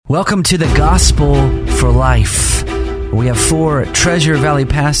Welcome to the Gospel for Life. We have 4 Treasure Valley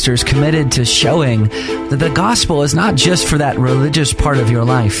pastors committed to showing that the gospel is not just for that religious part of your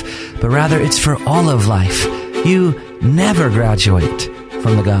life, but rather it's for all of life. You never graduate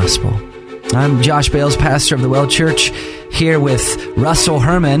from the gospel. I'm Josh Bales, pastor of the Well Church, here with Russell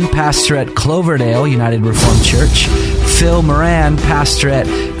Herman, pastor at Cloverdale United Reformed Church, Phil Moran, pastor at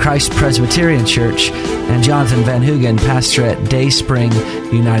Christ Presbyterian Church, and Jonathan Van Hoogen, pastor at Dayspring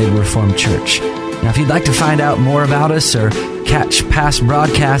United Reformed Church. Now, if you'd like to find out more about us or catch past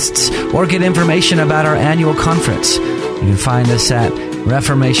broadcasts or get information about our annual conference, you can find us at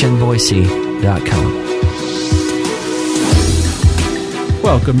reformationboise.com.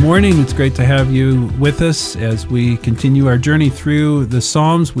 Well, good morning. It's great to have you with us as we continue our journey through the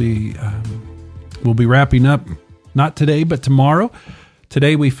Psalms. We will be wrapping up, not today, but tomorrow.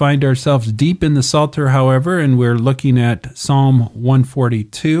 Today we find ourselves deep in the Psalter, however, and we're looking at Psalm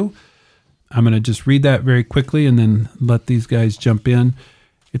 142. I'm going to just read that very quickly and then let these guys jump in.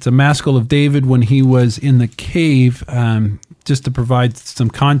 It's a maskil of David when he was in the cave. Just to provide some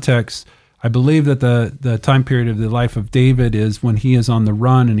context, I believe that the time period of the life of David is when he is on the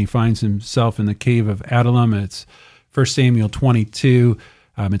run and he finds himself in the cave of Adullam. It's 1 Samuel 22.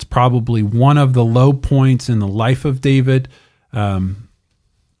 It's probably one of the low points in the life of David.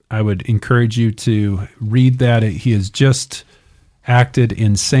 I would encourage you to read that. He has just acted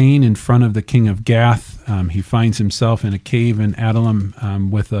insane in front of the king of Gath. He finds himself in a cave in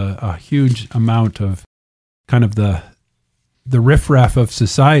Adullam with a huge amount of kind of the riffraff of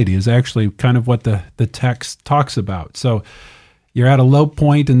society is actually kind of what the text talks about. So you're at a low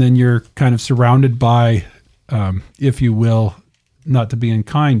point and then you're kind of surrounded by, if you will, not to be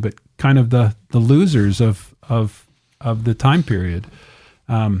unkind, but kind of the losers of the time period.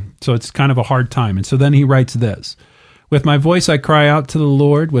 So it's kind of a hard time. And so then he writes this: "With my voice I cry out to the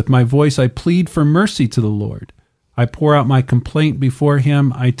Lord. With my voice I plead for mercy to the Lord. I pour out my complaint before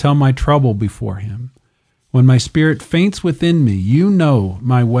him. I tell my trouble before him. When my spirit faints within me, you know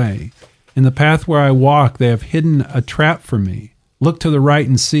my way. In the path where I walk, they have hidden a trap for me. Look to the right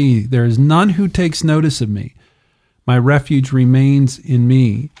and see. There is none who takes notice of me. My refuge remains in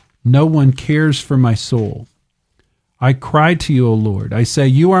me. No one cares for my soul. I cry to you, O Lord. I say,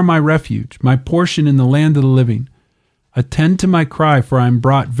 you are my refuge, my portion in the land of the living. Attend to my cry, for I am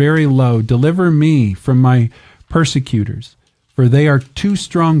brought very low. Deliver me from my persecutors, for they are too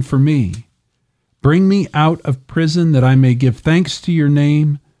strong for me. Bring me out of prison that I may give thanks to your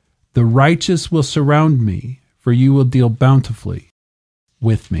name. The righteous will surround me, for you will deal bountifully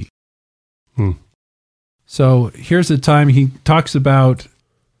with me." So here's a time he talks about,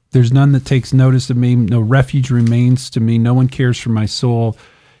 there's none that takes notice of me. No refuge remains to me. No one cares for my soul.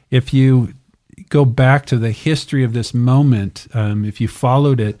 If you go back to the history of this moment, if you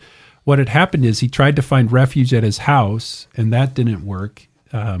followed it, what had happened is he tried to find refuge at his house, and that didn't work.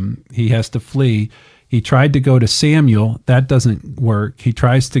 He has to flee. He tried to go to Samuel. That doesn't work. He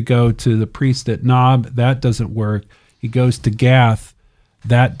tries to go to the priest at Nob. That doesn't work. He goes to Gath.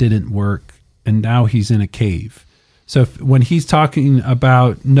 That didn't work. And now he's in a cave. So when he's talking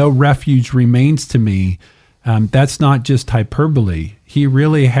about no refuge remains to me, that's not just hyperbole. He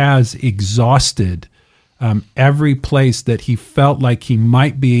really has exhausted every place that he felt like he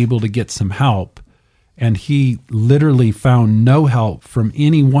might be able to get some help. And he literally found no help from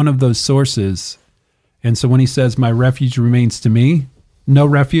any one of those sources. And so when he says, my refuge remains to me, no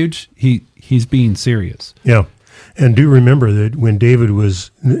refuge, he's being serious. Yeah. And do remember that when David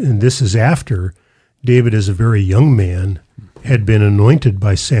was, and this is after, David as a very young man had been anointed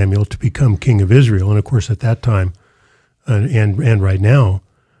by Samuel to become king of Israel. And of course at that time, and right now,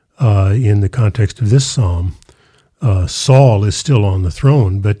 in the context of this psalm, Saul is still on the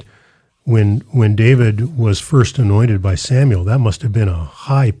throne. But when David was first anointed by Samuel, that must have been a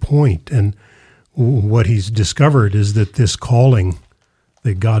high point. And what he's discovered is that this calling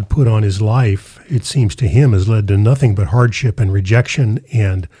that God put on his life, it seems to him, has led to nothing but hardship and rejection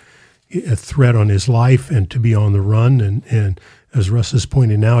and a threat on his life, and to be on the run. And as Russ is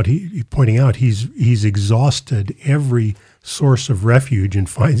pointing out, he's exhausted every source of refuge and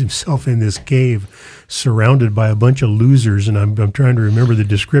finds himself in this cave surrounded by a bunch of losers. And I'm trying to remember the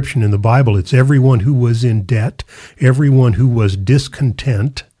description in the Bible. It's everyone who was in debt, everyone who was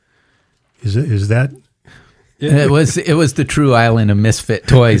discontent. Is that... It was the true island of misfit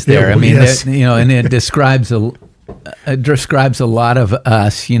toys there. Yeah, well, I mean, yes. and it describes a lot of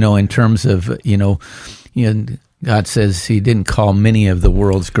us, in terms of, God says he didn't call many of the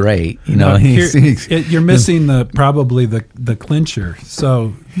world's great. You're missing probably the clincher.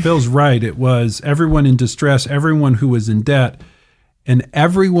 So Phil's right. It was everyone in distress, everyone who was in debt, and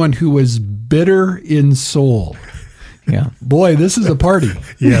everyone who was bitter in soul. Yeah. Boy, this is a party.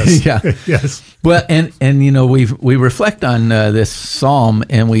 Yes. Yeah. Yes. Well, and we reflect on this psalm,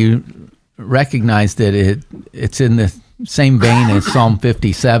 and we recognize that it's in the same vein as Psalm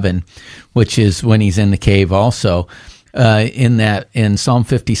 57, which is when he's in the cave also. In Psalm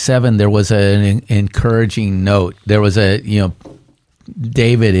 57, there was an encouraging note. There was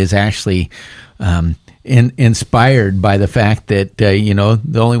David is actually inspired by the fact that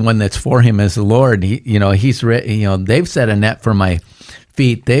the only one that's for him is the Lord. They've set a net for my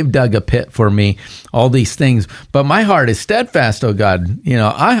feet, they've dug a pit for me, all these things, but my heart is steadfast, oh God.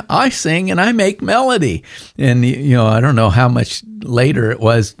 I sing and I make melody. And I don't know how much later it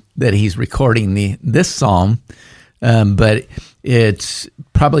was that he's recording this psalm, but it's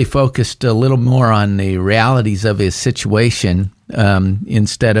probably focused a little more on the realities of his situation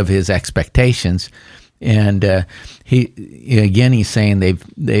instead of his expectations. And he's saying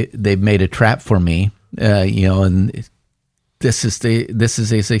they've made a trap for me, and this is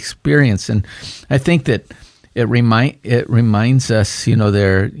his experience. And I think that it reminds us, we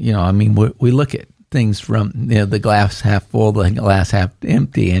look at things from the glass half full, the glass half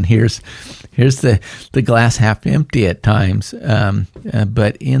empty, and here's the glass half empty at times.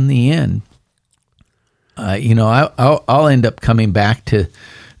 But in the end, I'll end up coming back to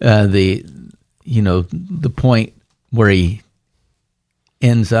the point where he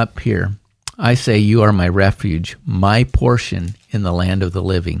ends up here. I say, you are my refuge, my portion in the land of the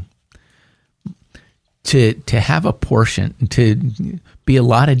living. To have a portion, to be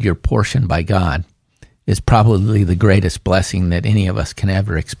allotted your portion by God, is probably the greatest blessing that any of us can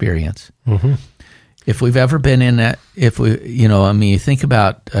ever experience. Mm-hmm. If we've ever been in that, you think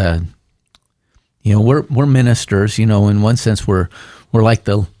about, we're ministers, in one sense we're like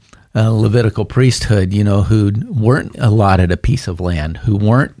the Levitical priesthood, who weren't allotted a piece of land, who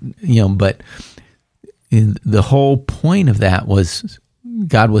weren't, but the whole point of that was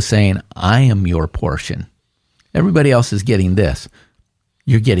God was saying, I am your portion. Everybody else is getting this.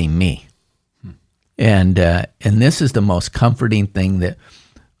 You're getting me. And this is the most comforting thing that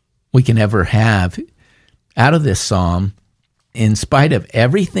we can ever have out of this psalm. In spite of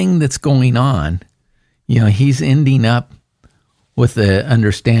everything that's going on, he's ending up with the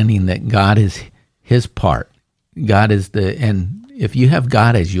understanding that God is his part. God is and if you have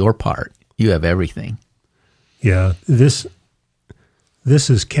God as your part, you have everything. Yeah, this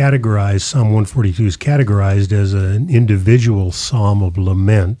is categorized, Psalm 142 is categorized as an individual psalm of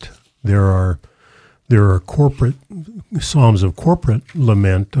lament. There are corporate psalms of corporate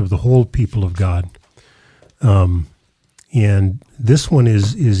lament of the whole people of God. And this one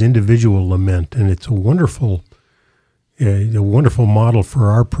is individual lament, and it's a wonderful model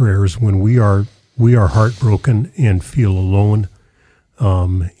for our prayers when we are heartbroken and feel alone,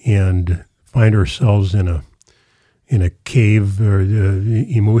 and find ourselves in a cave, or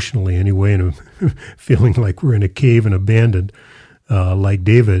emotionally anyway, and feeling like we're in a cave and abandoned, like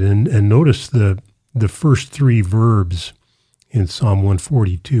David. And notice the first three verbs in Psalm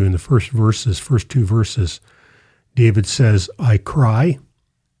 142. In the first two verses, David says, I cry,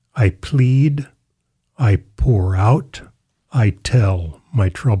 I plead, I pour out, I tell my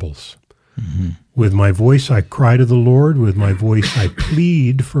troubles. Mm-hmm. With my voice I cry to the Lord. With my voice I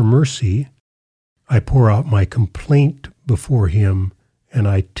plead for mercy. I pour out my complaint before him, and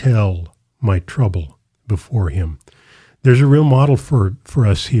I tell my trouble before him. There's a real model for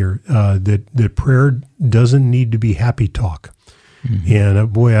us here, that prayer doesn't need to be happy talk. Mm-hmm.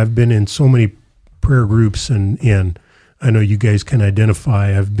 And boy, I've been in so many prayer groups, and I know you guys can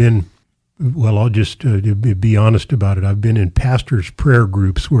identify. I'll just be honest about it. I've been in pastors' prayer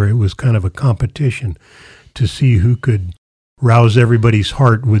groups where it was kind of a competition to see who could rouse everybody's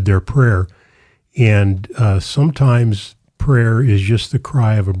heart with their prayer. And sometimes prayer is just the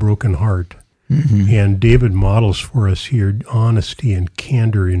cry of a broken heart. Mm-hmm. And David models for us here honesty and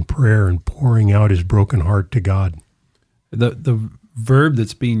candor in prayer and pouring out his broken heart to God. The verb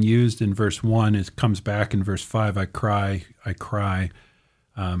that's being used in verse 1 comes back in verse 5, I cry, I cry.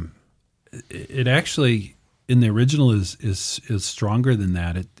 It actually, in the original, is stronger than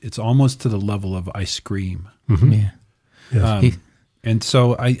that. It's almost to the level of I scream. Mm-hmm. Yeah. Yes. And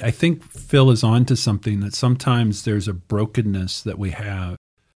so I think Phil is on to something, that sometimes there's a brokenness that we have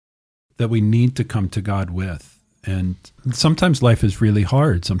that we need to come to God with. And sometimes life is really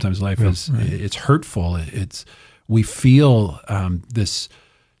hard. Sometimes life it's hurtful. We feel this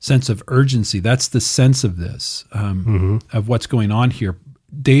sense of urgency. That's the sense of this, of what's going on here.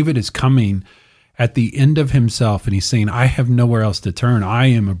 David is coming at the end of himself, and he's saying, I have nowhere else to turn. I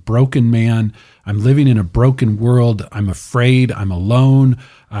am a broken man. I'm living in a broken world. I'm afraid. I'm alone.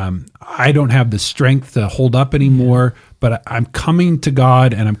 I don't have the strength to hold up anymore, but I'm coming to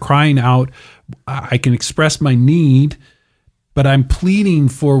God and I'm crying out. I can express my need, but I'm pleading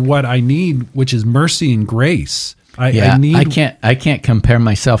for what I need, which is mercy and grace. I can't compare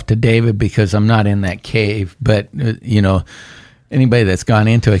myself to David because I'm not in that cave, but anybody that's gone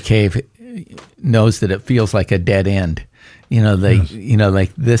into a cave knows that it feels like a dead end.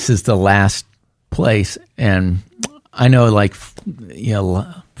 Like this is the last place. And I know,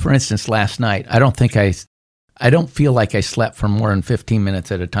 for instance, last night, I don't feel like I slept for more than 15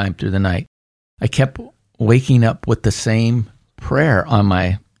 minutes at a time through the night. I kept waking up with the same prayer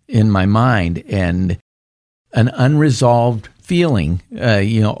in my mind, and an unresolved feeling,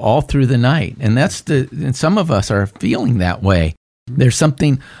 all through the night. And some of us are feeling that way. There's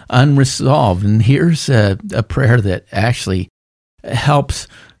something unresolved. And here's a prayer that actually helps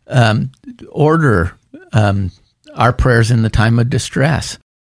order our prayers in the time of distress.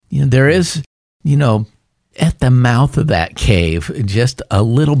 There is, at the mouth of that cave, just a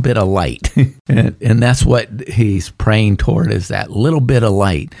little bit of light. and that's what he's praying toward, is that little bit of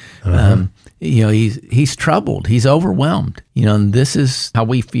light. Uh-huh. He's troubled. He's overwhelmed. And this is how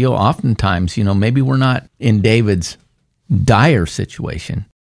we feel oftentimes. Maybe we're not in David's dire situation,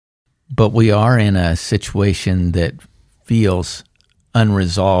 but we are in a situation that feels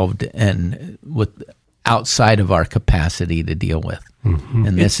unresolved and with outside of our capacity to deal with. Mm-hmm.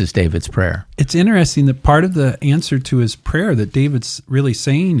 And this is David's prayer. It's interesting that part of the answer to his prayer that David's really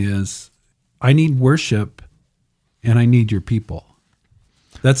saying is, I need worship and I need your people.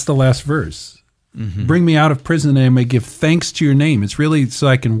 That's the last verse. Mm-hmm. Bring me out of prison and I may give thanks to your name. It's really so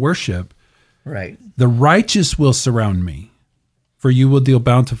I can worship. Right. The righteous will surround me, for you will deal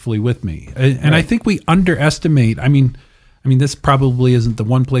bountifully with me. And right. I think we underestimate, I mean, this probably isn't the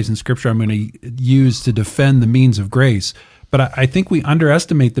one place in Scripture I'm going to use to defend the means of grace, but I think we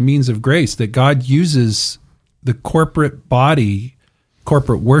underestimate the means of grace, that God uses the corporate body,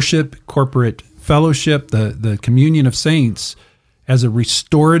 corporate worship, corporate fellowship, the communion of saints, as a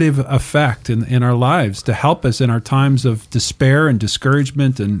restorative effect in our lives to help us in our times of despair and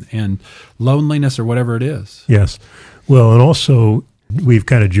discouragement and loneliness or whatever it is. Yes. Well, and also we've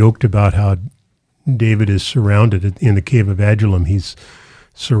kind of joked about how David is surrounded in the cave of Adullam. He's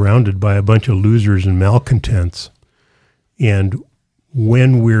surrounded by a bunch of losers and malcontents. And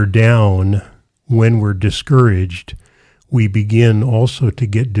when we're down, when we're discouraged, we begin also to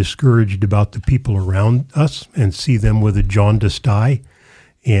get discouraged about the people around us and see them with a jaundiced eye,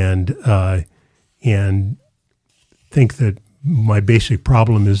 and think that my basic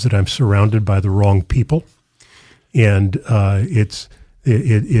problem is that I'm surrounded by the wrong people, and it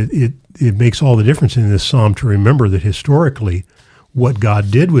makes all the difference in this psalm to remember that historically, what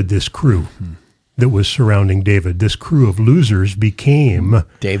God did with this crew that was surrounding David, this crew of losers, became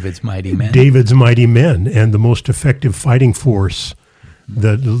David's mighty men, and the most effective fighting force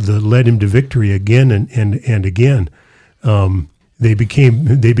that led him to victory again and again. They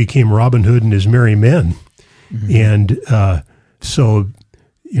became Robin Hood and his merry men, and so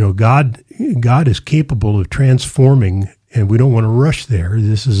God is capable of transforming, and we don't want to rush there.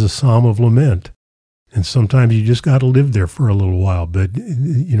 This is a psalm of lament, and sometimes you just got to live there for a little while. But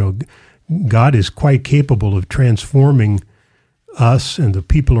God is quite capable of transforming us and the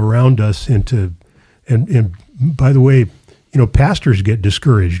people around us into, and by the way, pastors get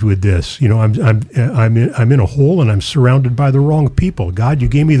discouraged with this. I'm in a hole and I'm surrounded by the wrong people. God, you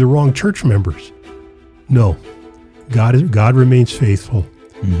gave me the wrong church members. No, God remains faithful.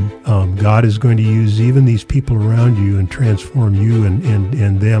 Mm-hmm. God is going to use even these people around you and transform you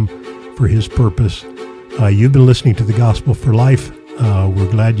and them for His purpose. You've been listening to The Gospel for Life. We're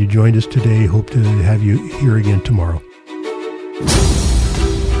glad you joined us today. Hope to have you here again tomorrow.